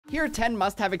Here are 10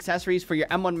 must-have accessories for your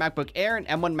M1 MacBook Air and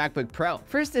M1 MacBook Pro.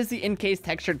 First is the in-case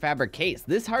textured fabric case.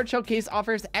 This hardshell case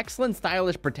offers excellent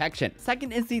stylish protection.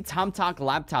 Second is the Tomahawk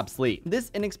laptop sleeve. This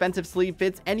inexpensive sleeve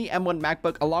fits any M1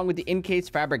 MacBook along with the in-case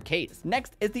fabric case.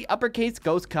 Next is the uppercase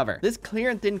ghost cover. This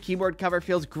clear and thin keyboard cover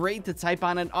feels great to type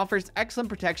on and offers excellent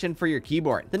protection for your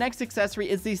keyboard. The next accessory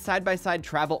is the side-by-side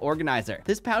travel organizer.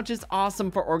 This pouch is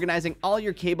awesome for organizing all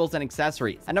your cables and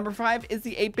accessories. And number 5 is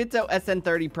the 8BitDo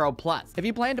SN30 Pro Plus. If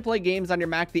you plan to play games on your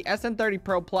Mac, the SN30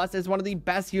 Pro Plus is one of the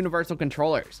best universal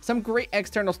controllers. Some great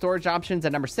external storage options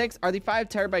at number 6 are the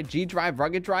 5TB G Drive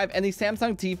rugged drive and the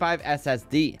Samsung T5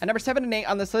 SSD. And number 7 and 8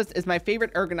 on this list is my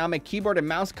favorite ergonomic keyboard and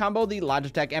mouse combo, the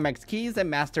Logitech MX keys and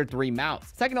Master 3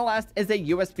 mouse. Second to last is a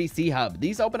USB-C hub.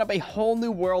 These open up a whole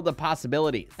new world of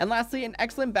possibilities. And lastly, an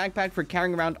excellent backpack for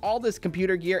carrying around all this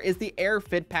computer gear is the Air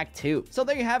Fit Pack 2. So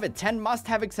there you have it, 10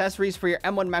 must-have accessories for your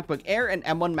M1 MacBook Air and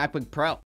M1 MacBook Pro.